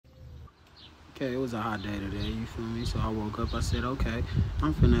okay, it was a hot day today, you feel me? So I woke up, I said, okay,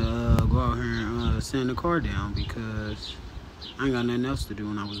 I'm finna go out here and sand the car down because I ain't got nothing else to do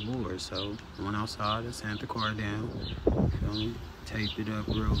when I was bored. So I went outside and sand the car down, you feel me? Taped it up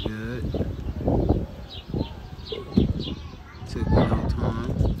real good. Took me no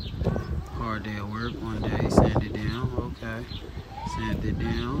time. Hard day at work one day, sand it down, okay. Sand it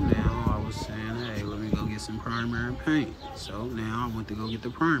down. Now I was saying, hey, let me go get some primer and paint. So now I went to go get the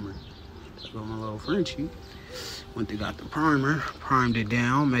primer. I got my little Frenchie. Went to got the primer, primed it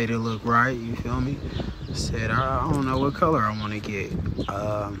down, made it look right, you feel me? Said, I don't know what color I want to get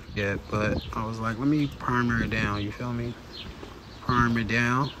yet, but I was like, let me primer it down, you feel me? Prime it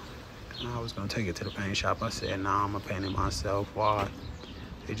down. And I was going to take it to the paint shop. I said, nah, I'm going to paint it myself. Why?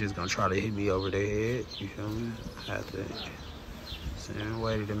 They just going to try to hit me over the head, you feel me? I had to, saying,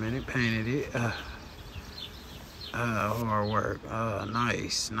 waited a minute, painted it. Hard work.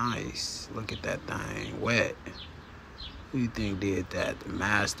 Nice. Look at that thing, wet. Who you think did that? The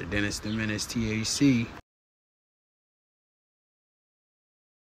master, Dennis the Menace THC.